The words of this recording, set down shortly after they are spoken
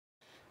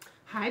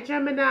Hi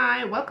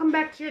Gemini, welcome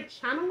back to your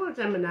channel,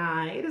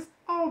 Gemini. It is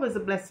always a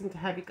blessing to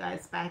have you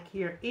guys back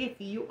here.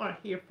 If you are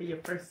here for your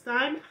first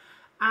time,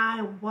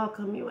 I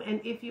welcome you, and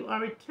if you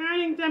are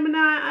returning, Gemini,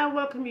 I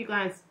welcome you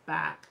guys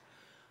back.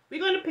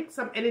 We're going to pick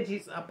some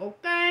energies up,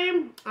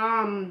 okay?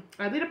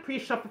 I did a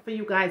pre-shuffle for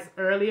you guys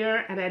earlier,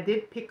 and I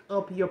did pick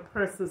up your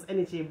person's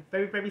energy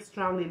very, very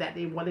strongly that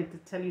they wanted to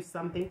tell you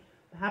something.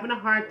 They're having a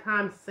hard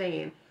time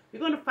saying.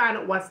 We're going to find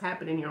out what's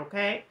happening here,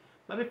 okay?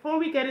 But before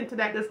we get into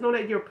that, just know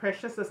that you're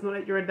precious. Just know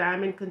that you're a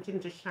diamond. Continue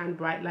to shine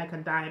bright like a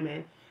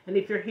diamond. And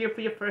if you're here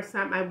for your first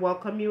time, I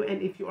welcome you. And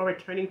if you are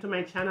returning to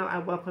my channel, I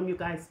welcome you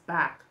guys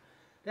back.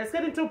 Let's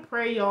get into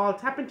prayer, y'all.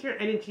 Tap into your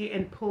energy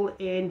and pull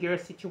in your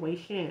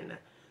situation.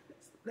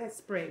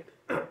 Let's pray.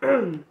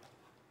 Heavenly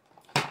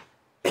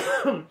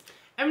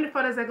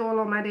Father, as I go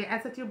along my day, I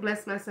ask that you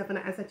bless myself and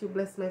I ask that you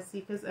bless my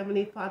seekers.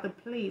 Heavenly Father,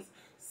 please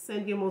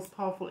send your most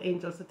powerful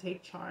angels to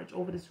take charge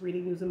over this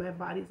reading using my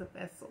body as a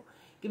vessel.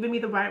 Giving me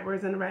the right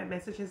words and the right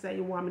messages that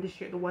you want me to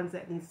share, the ones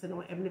that needs to know.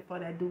 Heavenly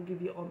Father, I do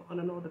give you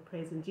honor and all the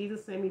praise. In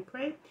Jesus' name we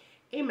pray.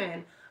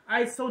 Amen. All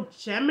right, so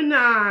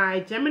Gemini,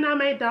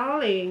 my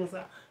darlings,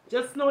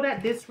 just know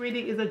that this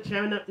reading is a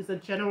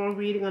general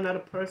reading, not a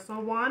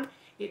personal one.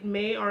 It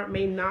may or it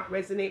may not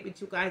resonate with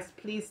you guys.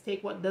 Please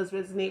take what does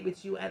resonate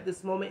with you at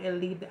this moment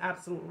and leave the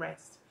absolute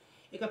rest.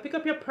 You can pick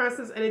up your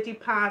person's energy,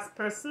 past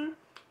person,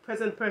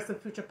 present person,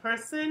 future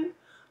person.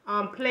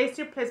 Place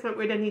your placement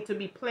where they need to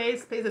be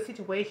placed. Place the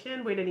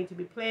situation where they need to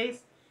be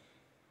placed.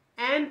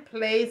 And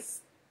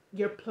place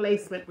your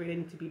placement where they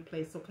need to be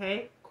placed,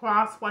 okay?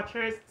 Cross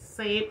watchers,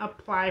 same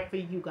apply for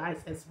you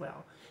guys as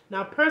well.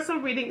 Now,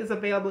 personal reading is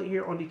available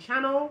here on the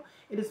channel.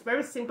 It is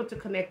very simple to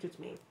connect with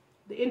me.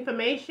 The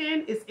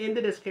information is in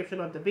the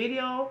description of the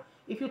video.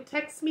 If you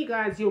text me,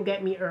 guys, you'll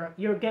get me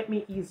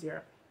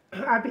easier.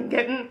 I've been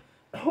getting,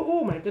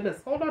 oh my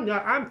goodness, hold on,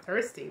 y'all, I'm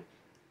thirsty.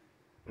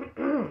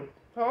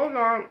 Hold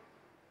on.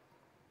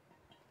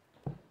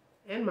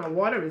 And my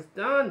water is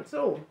done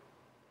too.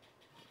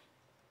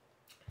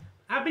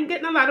 I've been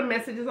getting a lot of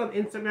messages on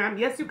Instagram.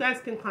 Yes, you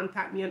guys can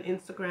contact me on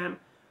Instagram.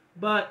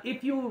 But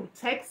if you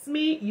text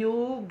me,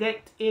 you'll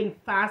get in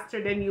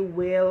faster than you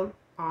will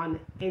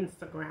on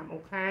Instagram,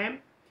 okay?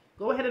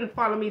 Go ahead and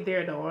follow me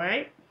there though,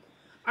 alright?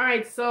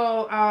 Alright,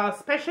 so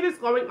special is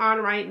going on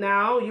right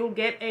now. You'll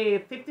get a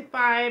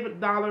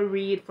 $55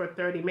 read for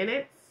 30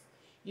 minutes.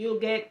 You'll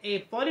get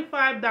a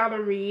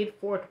 $45 read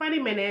for 20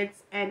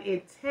 minutes and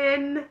a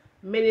 10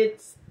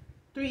 minutes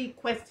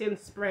 3-question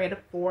spread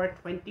for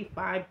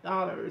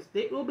 $25.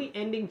 It will be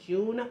ending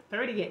June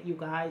 30th, you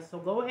guys. So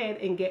go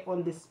ahead and get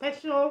on this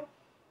special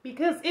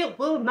because it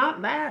will not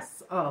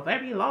last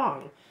very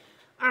long.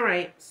 All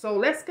right, so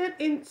let's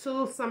get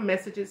into some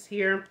messages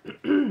here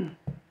and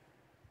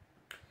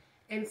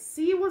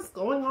see what's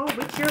going on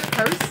with your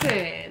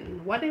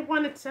person. What they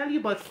want to tell you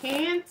but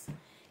can't.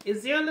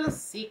 Is there a little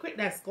secret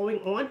that's going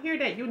on here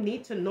that you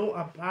need to know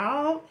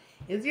about?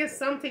 Is there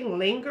something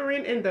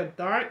lingering in the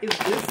dark? Is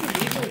this the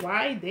reason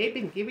why they've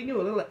been giving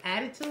you a little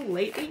attitude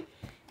lately?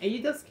 And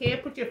you just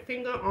can't put your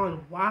finger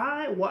on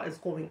why? What is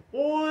going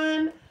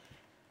on?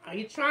 Are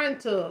you trying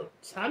to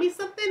tell me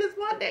something is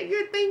what that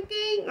you're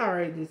thinking?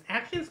 Or does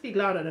actions speak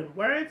louder than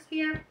words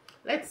here?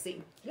 Let's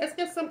see. Let's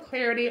get some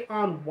clarity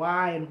on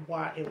why and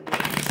what and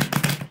why.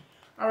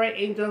 All right,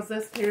 angels,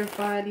 let's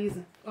clarify these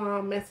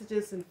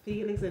messages and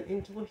feelings and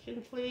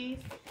intuition, please.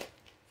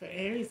 For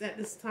Aries at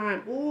this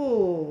time.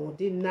 Ooh,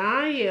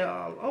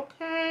 denial.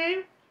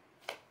 Okay.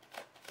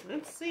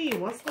 Let's see.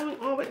 What's going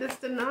on with this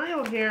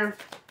denial here?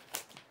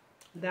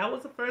 That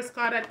was the first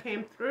card that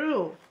came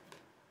through.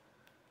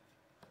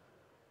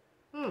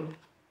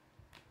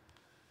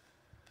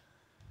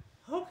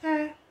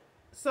 Okay.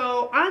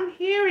 So I'm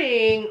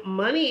hearing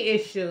money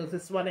issues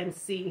is what I'm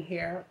seeing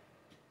here.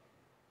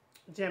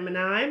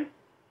 Gemini.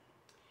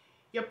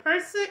 Your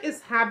person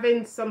is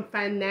having some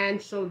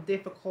financial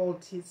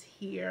difficulties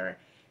here.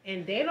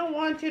 And they don't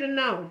want you to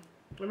know.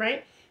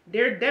 Right?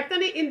 They're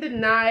definitely in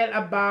denial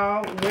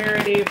about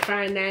where their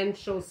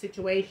financial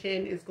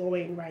situation is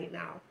going right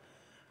now.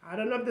 I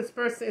don't know if this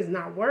person is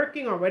not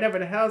working or whatever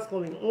the hell is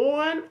going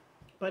on.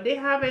 But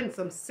they're having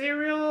some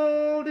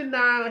serial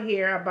denial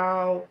here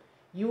about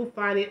you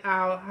finding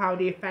out how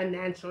their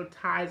financial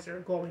ties are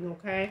going,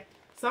 okay?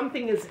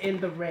 Something is in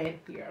the red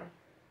here.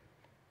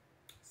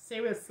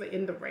 Seriously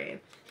in the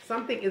red.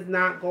 Something is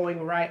not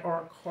going right or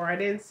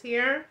accordance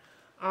here.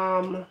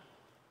 The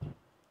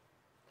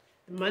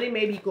money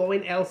may be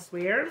going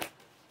elsewhere.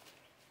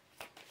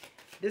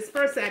 This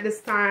person at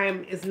this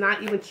time is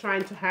not even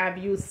trying to have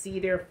you see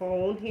their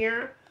phone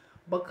here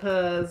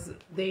because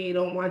they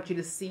don't want you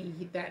to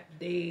see that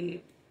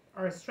they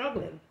are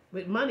struggling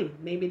with money.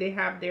 Maybe they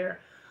have their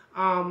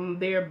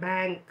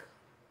bank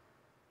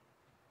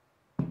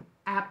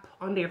app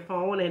on their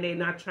phone and they're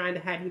not trying to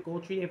have you go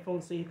through their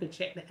phone so you can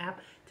check the app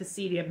to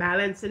see their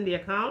balance in the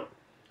account.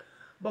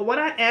 But what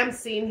I am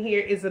seeing here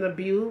is an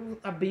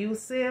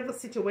abusive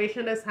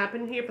situation that's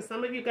happening here. For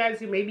some of you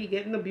guys, you may be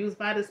getting abused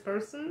by this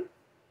person.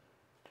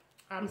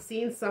 I'm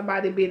seeing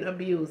somebody being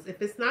abused.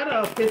 If it's not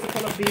a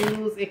physical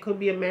abuse, it could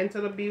be a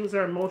mental abuse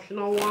or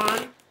emotional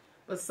one.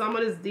 But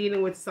someone is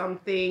dealing with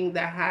something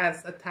that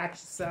has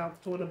attached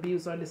itself to an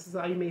abuser. This is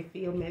how you may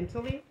feel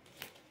mentally.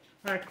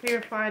 All right,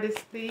 clarify this,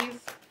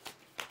 please.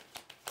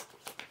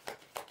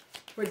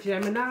 For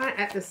Gemini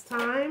at this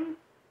time.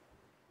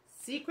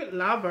 Secret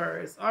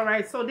lovers. All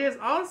right, so there's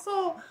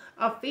also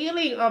a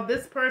feeling of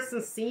this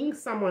person seeing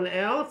someone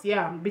else.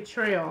 Yeah,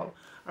 betrayal.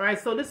 All right,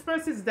 so this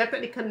person is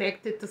definitely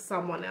connected to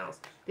someone else.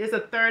 There's a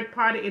third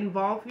party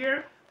involved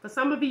here. For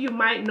some of you, you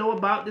might know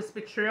about this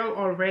betrayal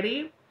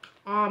already.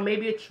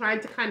 Maybe you're trying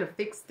to kind of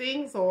fix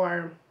things,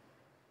 or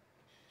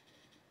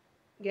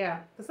yeah,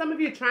 for some of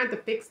you, you're trying to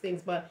fix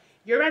things, but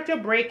you're at your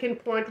breaking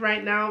point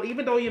right now,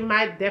 even though you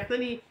might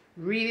definitely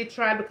really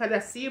try, because I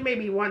see you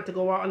maybe want to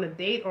go out on a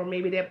date, or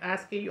maybe they're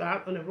asking you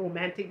out on a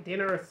romantic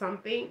dinner or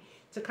something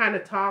to kind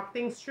of talk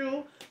things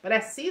through. But I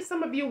see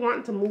some of you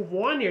wanting to move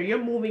on here.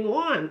 You're moving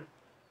on.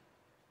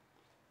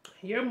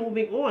 You're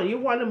moving on. You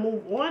want to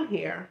move on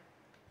here.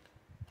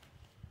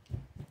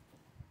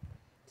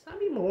 Tell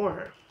me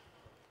more.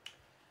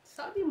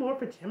 Tell me more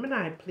for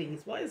Gemini,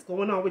 please. What is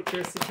going on with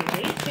your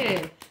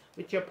situation,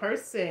 with your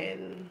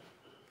person?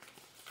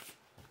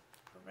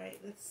 All right,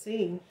 let's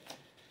see.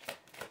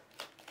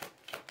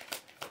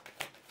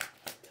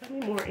 Tell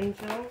me more,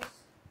 angels.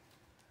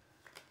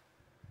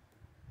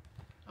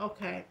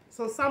 Okay,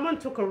 so someone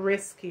took a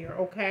risk here,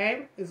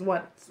 okay? Is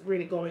what's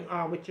really going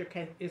on with your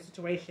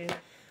situation.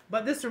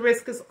 But this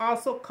risk is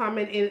also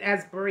coming in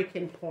as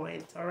breaking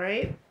point, all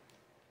right?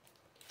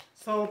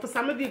 So for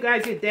some of you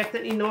guys, you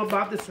definitely know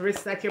about this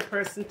risk that your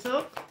person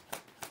took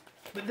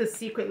with this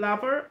secret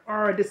lover,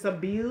 or this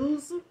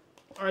abuse,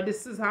 or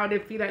this is how they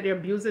feel like they're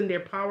abusing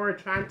their power,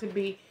 trying to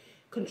be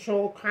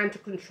trying to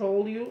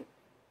control you.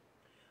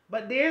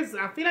 But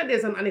I feel like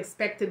there's an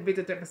unexpected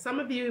visitor. For some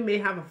of you, you may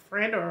have a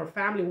friend or a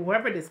family,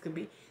 whoever this could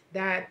be,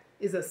 that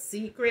is a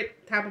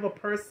secret type of a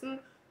person,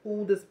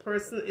 who this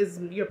person is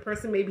your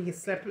person. Maybe he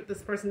slept with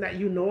this person that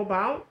you know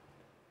about.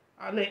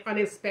 An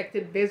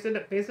unexpected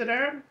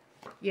visitor.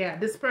 Yeah,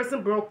 this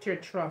person broke your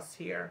trust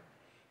here.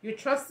 You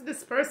trusted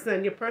this person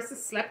and your person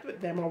slept with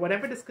them, or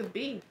whatever this could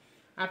be.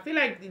 I feel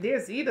like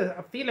there's either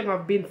a feeling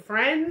of being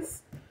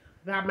friends.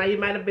 You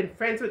might have been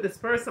friends with this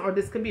person, or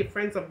this could be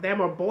friends of them,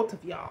 or both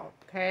of y'all,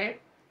 okay?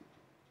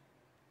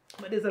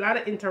 But there's a lot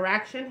of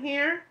interaction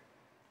here.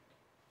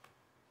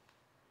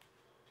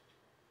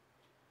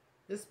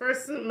 This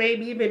person may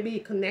even be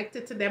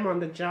connected to them on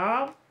the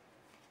job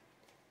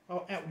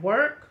or at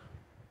work.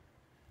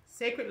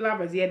 Sacred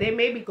lovers, yeah, they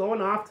may be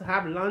going off to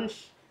have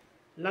lunch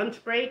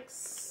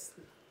breaks,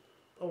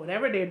 or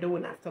whatever they're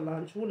doing after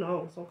lunch. Who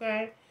knows,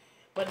 okay?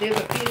 But there's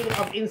a feeling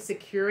of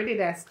insecurity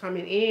that's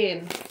coming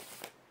in.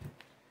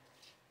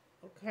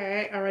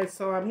 Okay, all right,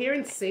 so I'm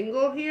hearing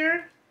single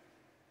here.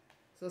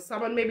 So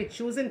someone may be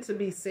choosing to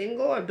be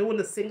single, or doing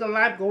the single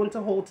life, going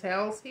to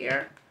hotels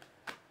here.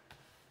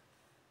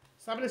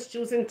 Someone is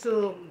choosing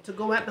to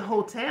go at the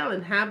hotel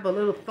and have a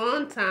little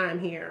fun time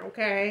here,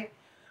 okay?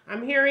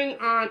 I'm hearing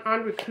on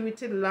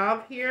unrecruited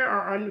love here,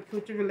 or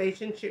unrecruited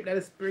relationship that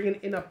is bringing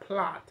in a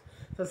plot.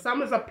 So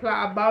someone's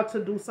about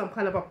to do some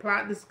kind of a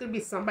plot. This could be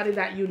somebody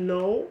that you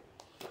know.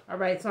 All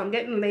right, so I'm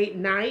getting late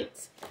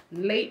night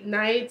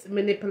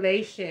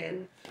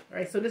manipulation. All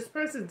right, so this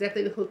person is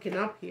definitely hooking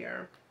up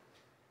here.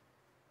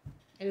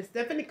 And it's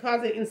definitely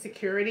causing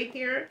insecurity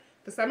here.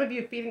 For some of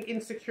you feeling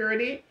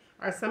insecurity,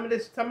 or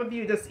some of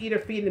you just either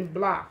feeling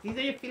blocked.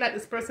 Either you feel like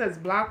this person has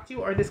blocked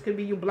you, or this could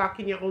be you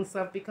blocking your own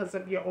self because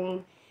of your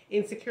own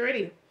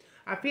insecurity.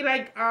 I feel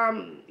like,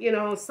 you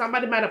know,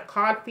 somebody might have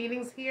caught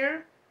feelings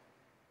here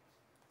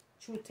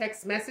through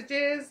text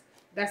messages.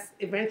 That's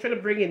eventually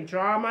bringing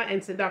drama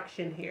and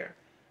seduction here.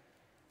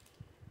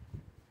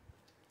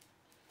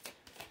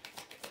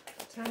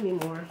 Tell me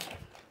more.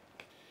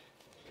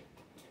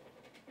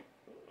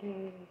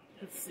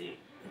 Let's see.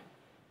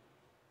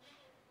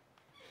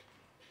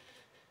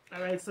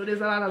 All right, so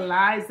there's a lot of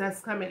lies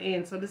that's coming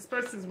in. So this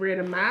person's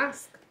wearing a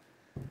mask.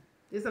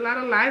 There's a lot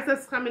of lies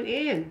that's coming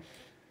in.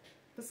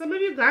 For some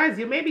of you guys,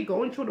 you may be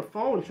going through the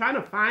phone, trying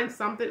to find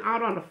something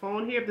out on the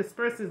phone here. If this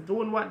person is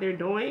doing what they're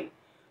doing,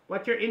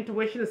 what your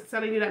intuition is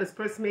telling you that this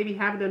person may be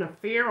having an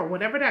affair, or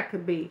whatever that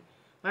could be.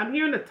 But I'm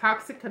hearing a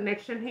toxic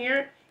connection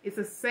here. It's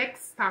a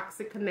sex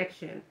toxic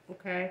connection,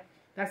 okay?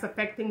 That's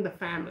affecting the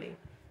family.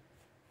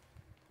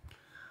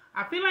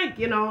 I feel like,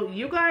 you know,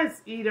 you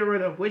guys either would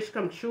have wish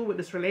come true with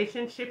this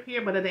relationship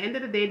here, but at the end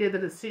of the day, there's a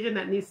decision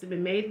that needs to be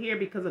made here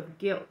because of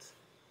guilt.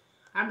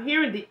 I'm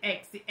hearing the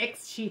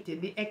ex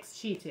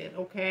cheated,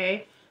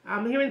 okay?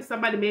 I'm hearing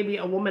somebody, maybe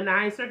a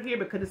womanizer here,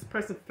 because this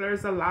person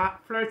flirts a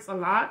lot.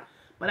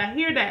 But I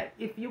hear that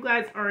if you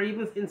guys are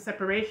even in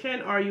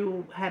separation, or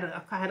you had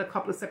a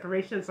couple of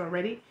separations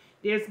already,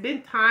 there's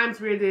been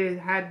times where there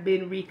had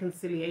been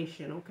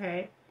reconciliation,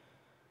 okay?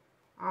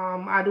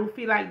 I do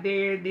feel like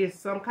there's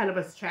some kind of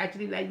a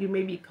tragedy that you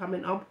may be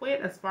coming up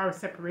with as far as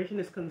separation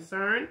is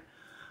concerned.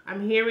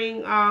 I'm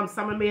hearing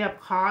someone may have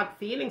caught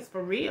feelings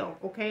for real,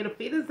 okay? The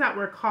feelings that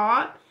were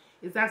caught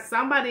is that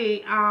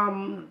somebody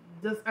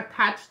just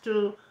attached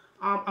to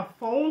a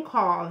phone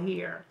call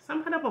here.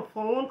 Some kind of a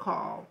phone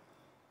call.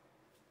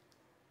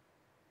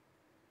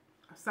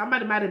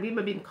 Somebody might have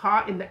even been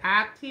caught in the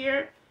act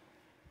here.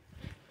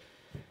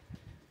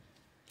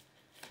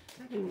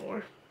 Tell me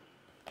more.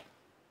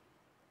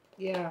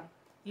 Yeah,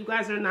 you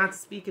guys are not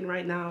speaking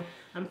right now.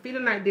 I'm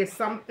feeling like there's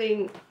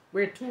something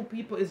where two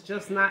people is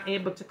just not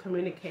able to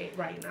communicate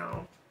right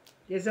now.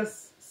 There's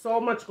just so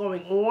much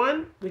going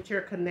on with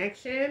your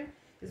connection,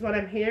 is what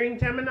I'm hearing,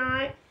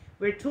 Gemini.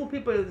 Where two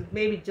people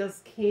maybe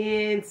just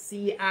can't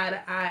see eye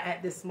to eye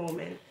at this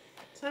moment.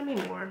 Tell me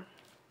more.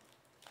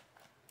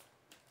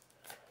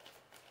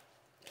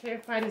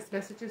 Clarify these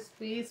messages,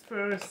 please,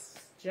 for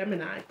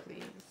Gemini,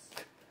 please.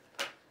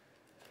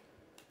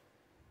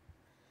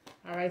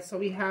 Alright, so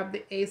we have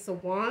the Ace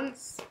of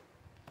Wands,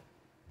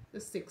 the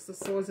Six of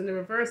Swords in the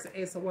reverse, the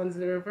Ace of Wands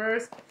in the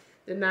reverse,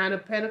 the Nine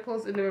of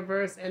Pentacles in the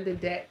reverse, and the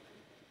Death.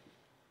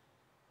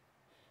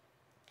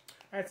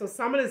 Alright, so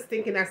someone is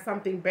thinking that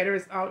something better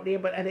is out there,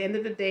 but at the end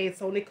of the day,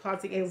 it's only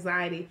causing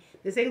anxiety.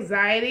 This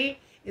anxiety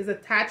is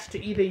attached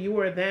to either you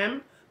or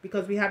them,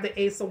 because we have the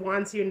Ace of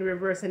Wands here in the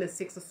reverse and the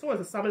Six of Swords.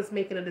 So someone is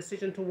making a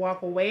decision to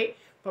walk away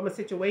from a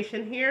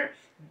situation here.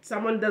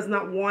 Someone does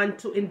not want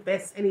to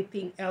invest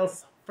anything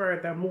else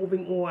further,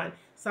 moving on.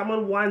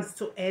 Someone wants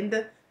to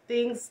end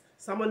things.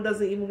 Someone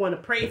doesn't even want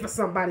to pray for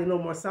somebody no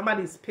more.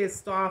 Somebody's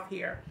pissed off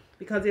here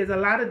because there's a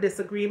lot of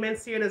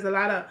disagreements here. There's a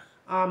lot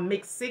of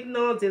mixed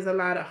signals. There's a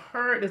lot of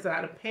hurt. There's a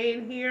lot of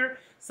pain here.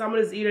 Someone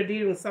is either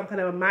dealing with some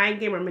kind of a mind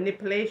game or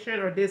manipulation,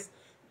 or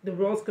the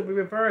roles could be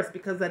reversed,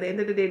 because at the end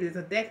of the day, there's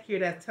a deck here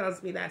that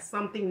tells me that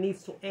something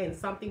needs to end.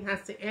 Something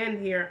has to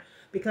end here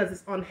because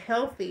it's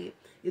unhealthy.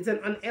 It's an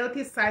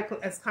unhealthy cycle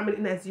as coming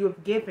in as you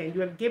have given.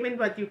 You have given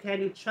what you can.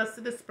 You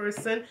trusted this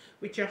person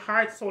with your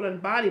heart, soul, and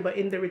body. But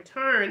in the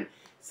return,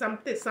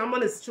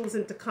 someone is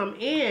choosing to come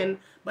in,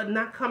 but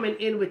not coming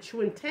in with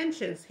true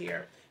intentions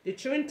here. The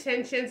true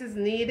intentions is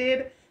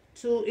needed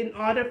in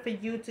order for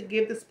you to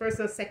give this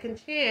person a second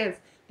chance.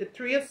 The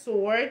Three of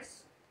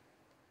Swords,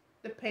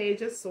 the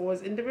Page of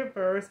Swords in the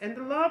reverse, and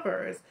the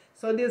Lovers.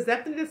 So there's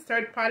definitely this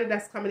third party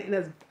that's coming in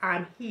as,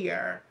 I'm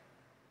here.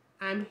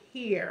 I'm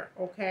here,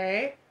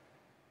 okay?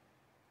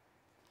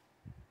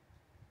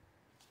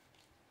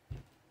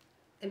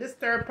 And this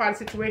third party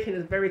situation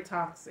is very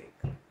toxic.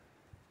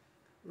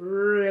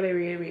 Really,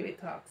 really, really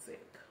toxic.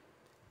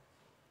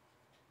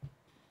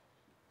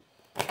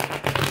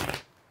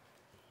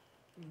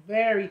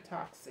 Very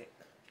toxic.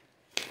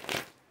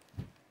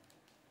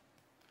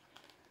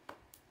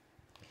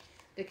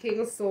 The King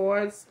of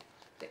Swords,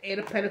 the Eight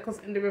of Pentacles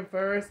in the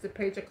reverse, the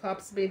Page of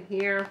Cups been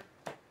here,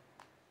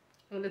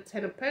 and the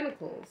Ten of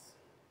Pentacles.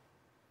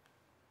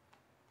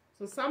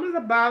 So someone's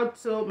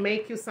about to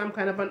make you some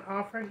kind of an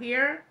offer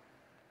here.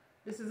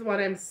 This is what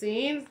I'm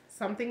seeing.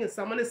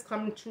 Someone is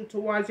coming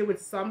towards you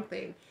with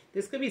something.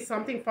 This could be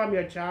something from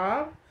your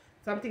job,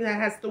 something that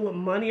has to do with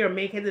money, or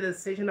making the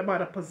decision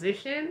about a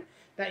position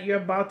that you're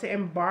about to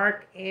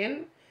embark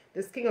in.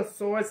 This King of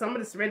Swords,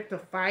 someone is ready to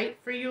fight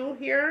for you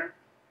here.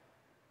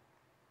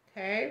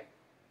 Okay?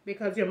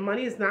 Because your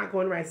money is not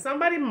going right.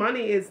 Somebody's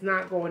money is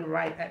not going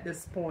right at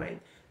this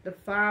point. The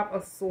Five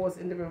of Swords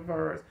in the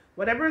reverse.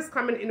 Whatever is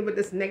coming in with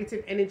this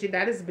negative energy,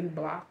 that has been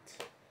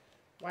blocked.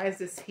 Why is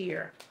this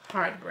here?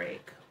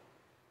 Heartbreak.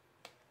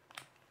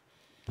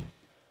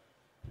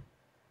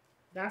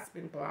 That's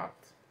been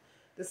blocked.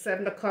 The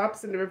Seven of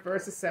Cups in the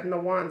reverse, the Seven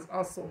of Wands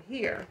also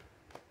here.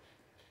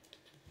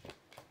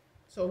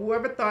 So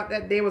whoever thought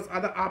that there was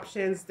other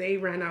options, they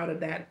ran out of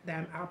that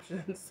damn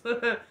options.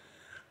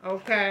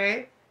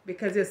 Okay?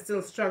 Because they're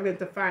still struggling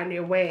to find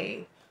their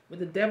way. With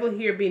the Devil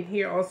here being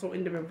here also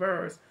in the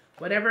reverse.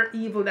 Whatever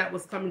evil that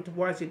was coming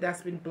towards you,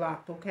 that's been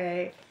blocked,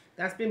 okay?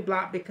 That's been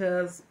blocked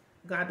because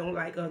God don't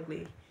like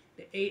ugly.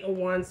 The Eight of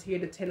Wands here,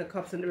 the Ten of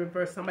Cups in the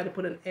reverse. Somebody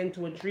put an end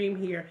to a dream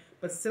here,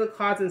 but still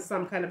causing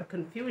some kind of a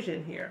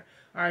confusion here.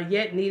 Or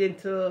yet needing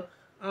to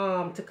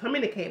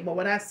communicate. But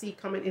what I see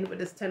coming in with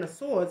this Ten of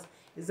Swords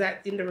is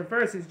that in the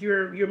reverse is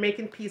you're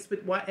making peace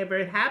with whatever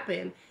had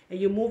happened, and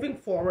you're moving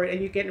forward, and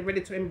you're getting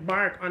ready to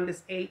embark on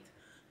this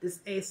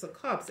Ace of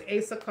Cups. The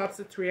Ace of Cups,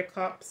 the Three of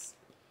Cups.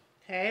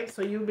 Okay,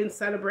 so you've been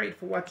celebrating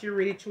for what you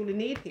really truly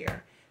need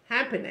here.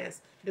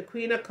 Happiness. The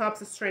Queen of Cups,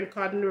 the Strength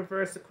card in the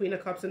reverse, the Queen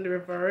of Cups in the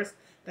reverse,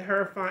 the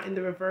Hierophant in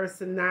the reverse,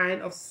 the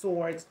Nine of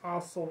Swords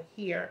also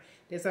here.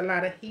 There's a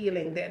lot of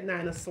healing, that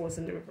Nine of Swords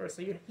in the reverse.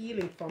 So you're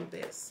healing from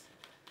this.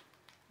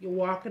 You're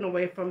walking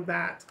away from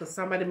that because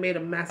somebody made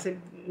a massive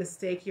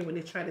mistake here when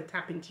they tried to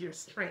tap into your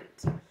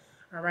strength.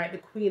 All right, the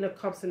Queen of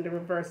Cups in the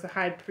reverse, the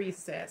High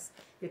Priestess.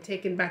 You're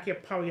taking back your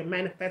power. You're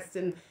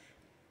manifesting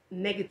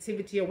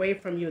negativity away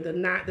from you.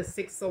 The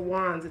Six of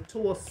Wands, the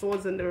Two of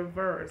Swords in the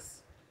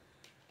reverse.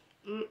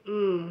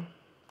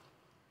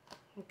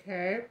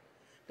 Okay.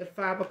 The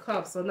Five of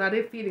Cups. So now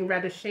they're feeling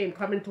rather shame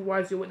coming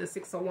towards you with the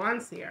Six of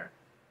Wands here.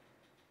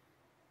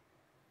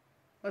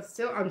 But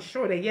still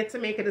unsure. They're yet to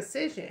make a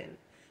decision.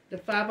 The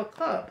Five of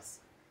Cups.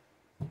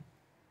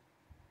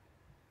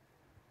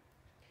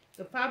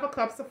 The Five of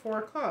Cups, the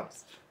Four of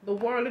Cups. The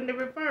World in the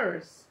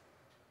reverse.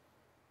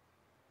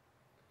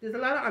 There's a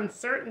lot of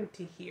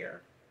uncertainty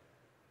here.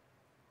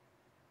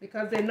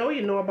 Because they know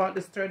you know about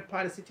this third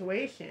party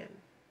situation.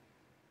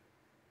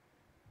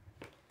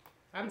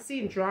 I'm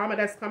seeing drama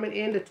that's coming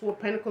in. The Two of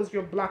Pentacles,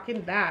 you're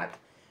blocking that.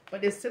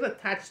 But they still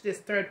attach this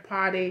third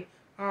party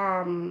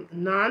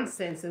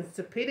nonsense and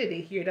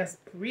stupidity here. That's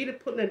really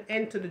putting an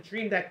end to the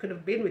dream that could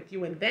have been with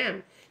you and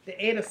them.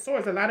 The Eight of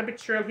Swords, a lot of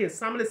betrayal here.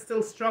 Someone is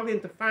still struggling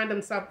to find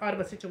themselves out of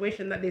a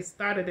situation that they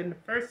started in the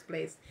first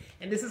place.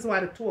 And this is why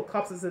the Two of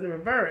Cups is in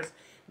reverse.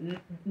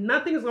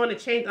 Nothing is going to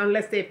change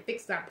unless they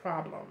fix that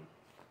problem.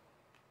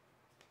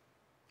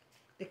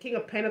 The King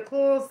of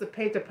Pentacles, the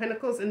Page of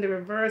Pentacles in the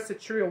reverse, the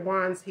Three of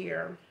Wands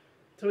here.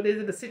 So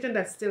there's a decision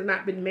that's still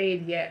not been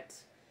made yet.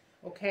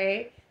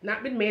 Okay?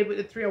 Not been made with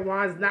the Three of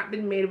Wands, not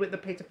been made with the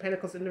Page of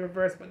Pentacles in the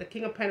reverse, but the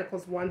King of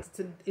Pentacles wants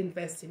to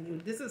invest in you.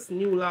 This is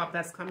new love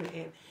that's coming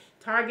in.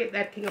 Target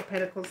that King of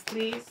Pentacles,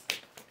 please.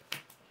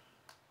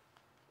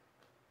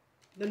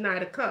 The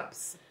Knight of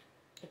Cups.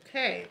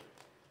 Okay.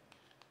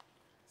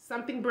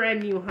 Something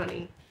brand new,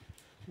 honey.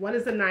 What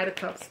is the Knight of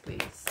Cups,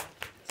 please?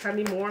 Tell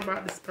me more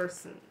about this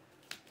person.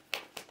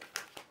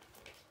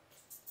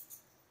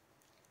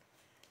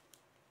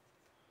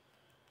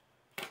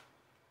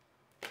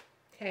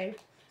 Okay,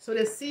 so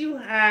they see you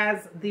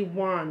as the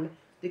One,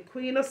 the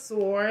Queen of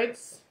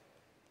Swords.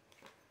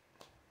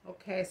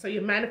 Okay, so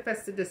you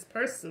manifested this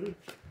person.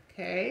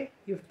 Okay,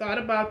 you've thought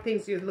about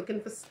things, you're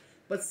looking for,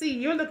 but see,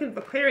 you're looking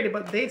for clarity,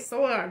 but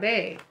so are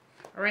they.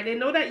 All right, they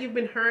know that you've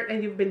been hurt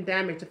and you've been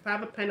damaged. The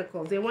Five of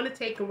Pentacles, they want to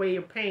take away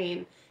your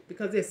pain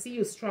because they see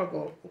you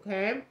struggle.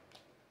 Okay.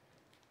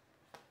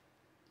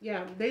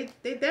 Yeah, they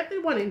definitely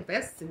want to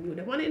invest in you.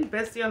 They want to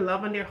invest their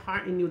love and their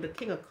heart in you. The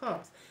King of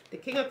Cups. The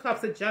King of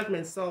Cups is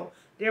Judgment. So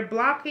they're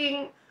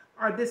blocking,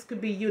 or this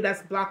could be you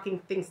that's blocking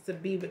things to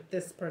be with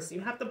this person.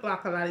 You have to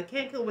block a lot. You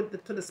can't go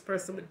with to this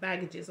person with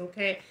baggages,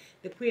 okay?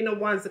 The Queen of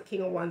Wands, the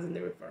King of Wands in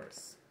the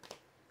reverse.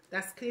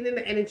 That's cleaning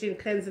the energy and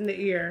cleansing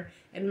the ear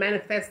and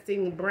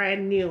manifesting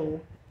brand new.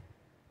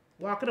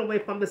 Walking away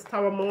from this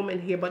Tower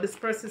moment here. But this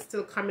person is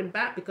still coming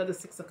back because the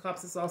Six of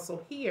Cups is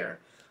also here.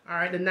 All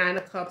right, the Nine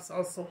of Cups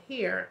also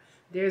here.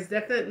 There's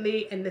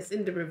definitely, and it's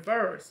in the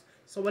reverse.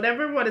 So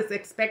whatever what is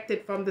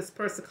expected from this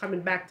person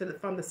coming back to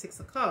from the Six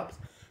of Cups.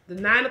 The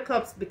Nine of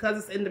Cups, because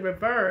it's in the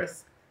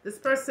reverse, this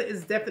person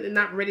is definitely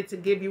not ready to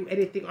give you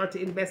anything or to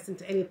invest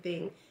into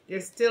anything. They're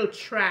still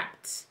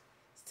trapped.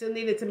 Still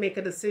needed to make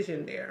a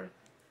decision there.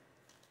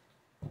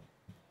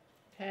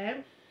 Okay.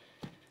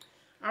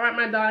 All right,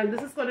 my darling.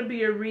 This is going to be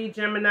your read,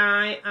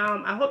 Gemini.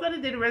 I hope that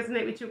it did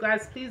resonate with you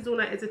guys. Please do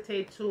not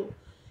hesitate to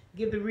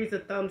give the reads a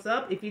thumbs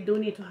up. If you do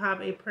need to have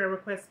a prayer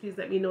request, please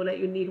let me know that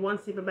you need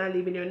one. Simply by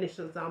leaving your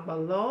initials down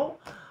below.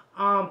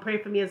 Pray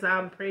for me as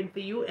I'm praying for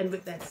you. And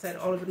with that said,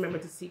 always remember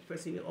to seek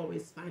first and you'll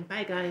always find.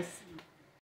 Bye, guys.